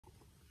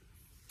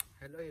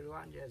Hello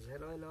everyone, yes,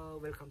 hello,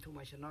 welcome to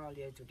my channel.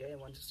 Yeah, today I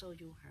want to show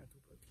you how to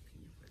protect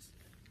your face.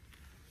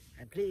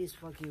 And please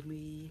forgive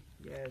me.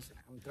 Yes,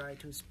 I'm trying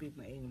to speak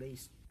my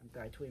English. I'm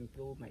trying to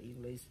improve my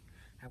English.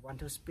 I want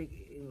to speak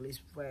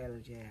English well.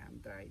 Yeah, I'm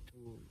trying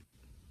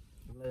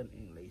to learn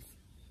English.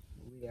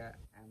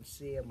 I'm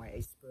share my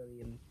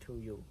experience to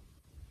you.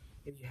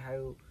 If you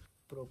have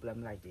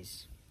problem like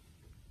this,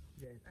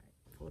 yes,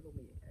 follow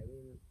me. I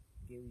will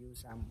give you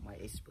some my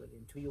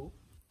experience to you.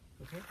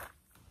 Okay?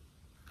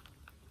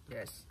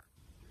 Yes.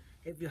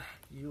 If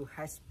you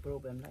has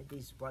problem like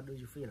this, what do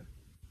you feel?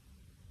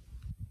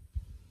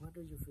 What do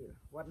you feel?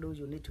 What do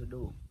you need to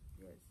do?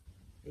 Yes,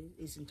 it's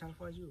essential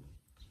for you.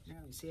 Now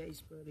share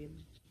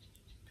experience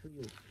to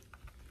you.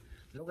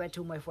 Look at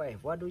to my face.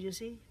 What do you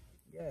see?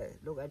 Yeah,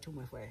 look at to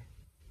my face.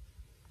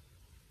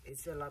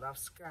 It's a lot of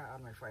scar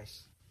on my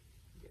face.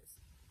 Yes,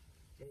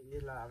 there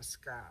is a lot of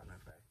scar on my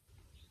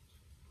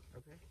face.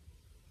 Okay.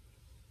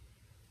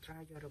 Try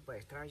your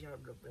best. Try your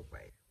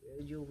best.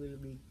 You will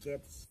be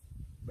get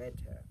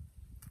better.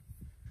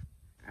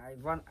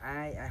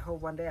 I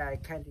hope one day I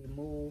can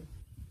remove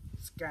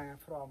scar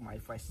from my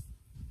face.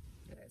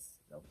 Yes,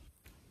 look,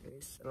 there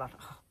is a lot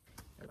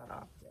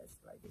of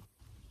just like it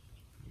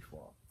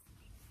before.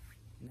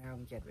 Now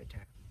get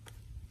better.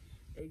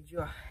 If you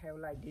have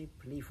like this,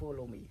 please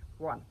follow me.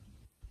 One,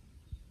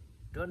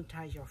 don't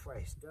touch your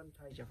face. Don't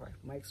touch your face.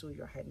 Make sure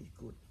your hand is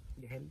good.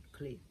 Your hand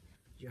clean.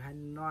 Your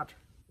hand not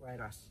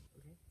virus.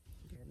 Okay,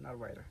 your hand not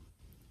virus.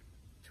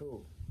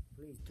 Two,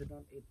 please do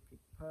not eat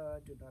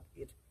pepper. Do not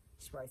eat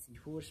spicy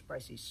food,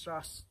 spicy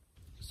sauce,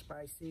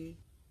 spicy.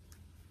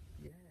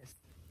 Yes.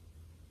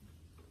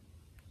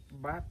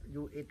 But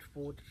you eat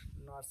food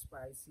not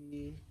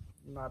spicy,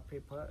 not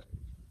pepper.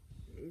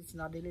 It's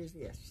not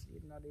delicious.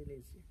 It's not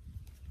delicious.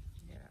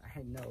 Yeah,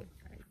 I know.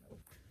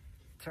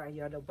 Try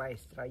your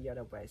best. Try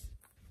your best.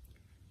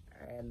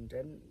 And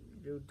then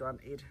you don't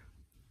eat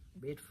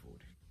beet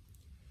food.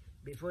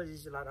 Beet food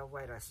is a lot of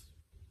virus.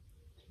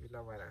 A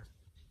lot of virus.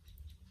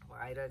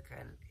 Virus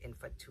can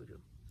infect you.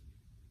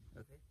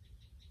 Okay.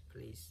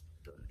 Please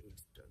don't eat.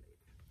 Don't eat.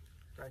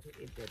 Try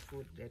to eat that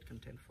food that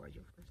contain for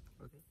your first.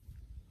 Okay.